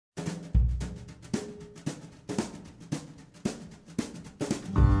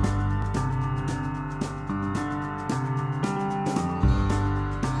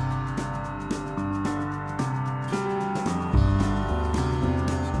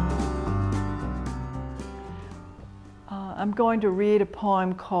I'm going to read a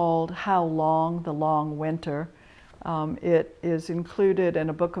poem called How Long the Long Winter. It is included in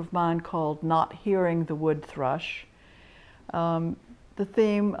a book of mine called Not Hearing the Wood Thrush. The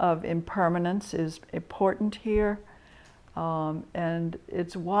theme of impermanence is important here, and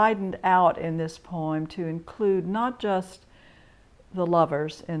it's widened out in this poem to include not just the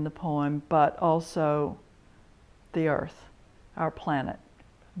lovers in the poem, but also the earth, our planet.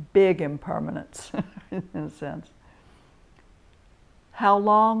 Big impermanence, in a sense. How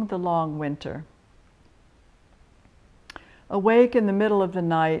long the long winter. Awake in the middle of the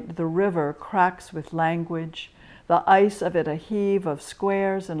night, the river cracks with language, the ice of it a heave of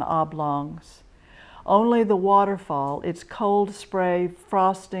squares and oblongs. Only the waterfall, its cold spray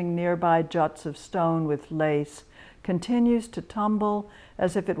frosting nearby juts of stone with lace, continues to tumble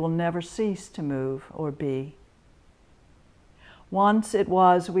as if it will never cease to move or be. Once it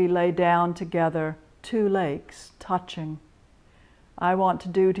was we lay down together, two lakes touching. I want to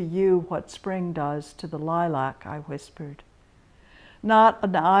do to you what spring does to the lilac, I whispered. Not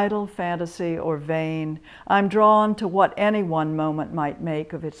an idle fantasy or vain, I'm drawn to what any one moment might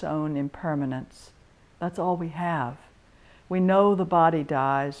make of its own impermanence. That's all we have. We know the body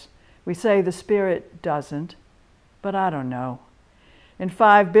dies. We say the spirit doesn't, but I don't know. In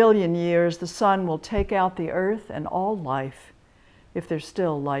 5 billion years, the sun will take out the earth and all life, if there's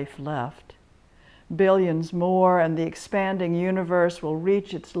still life left. Billions more, and the expanding universe will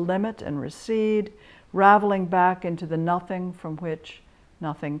reach its limit and recede, raveling back into the nothing from which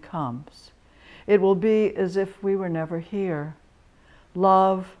nothing comes. It will be as if we were never here.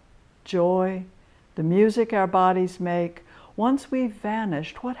 Love, joy, the music our bodies make, once we've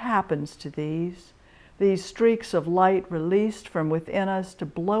vanished, what happens to these? These streaks of light released from within us to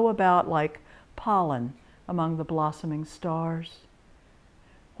blow about like pollen among the blossoming stars?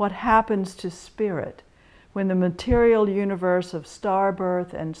 What happens to spirit when the material universe of star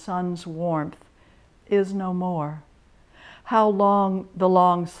birth and sun's warmth is no more? How long the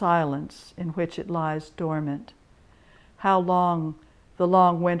long silence in which it lies dormant? How long the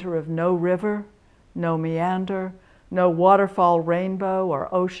long winter of no river, no meander, no waterfall rainbow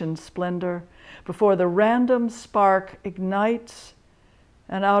or ocean splendor, before the random spark ignites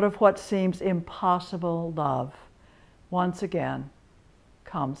and out of what seems impossible love, once again,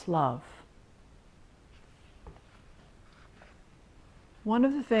 comes love. One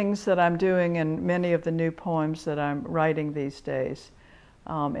of the things that I'm doing in many of the new poems that I'm writing these days,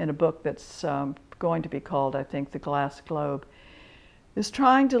 in a book that's going to be called, I think, The Glass Globe, is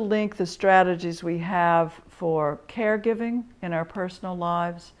trying to link the strategies we have for caregiving in our personal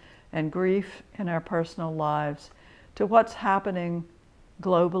lives and grief in our personal lives to what's happening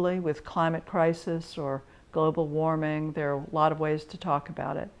globally with climate crisis or global warming. There are a lot of ways to talk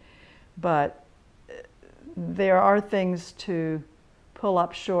about it, but there are things to pull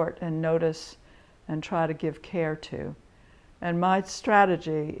up short and notice and try to give care to. And my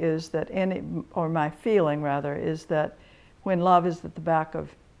strategy is that my feeling rather, is that when love is at the back of,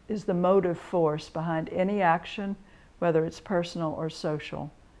 is the motive force behind any action, whether it's personal or social,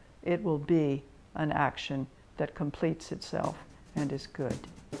 it will be an action that completes itself and is good.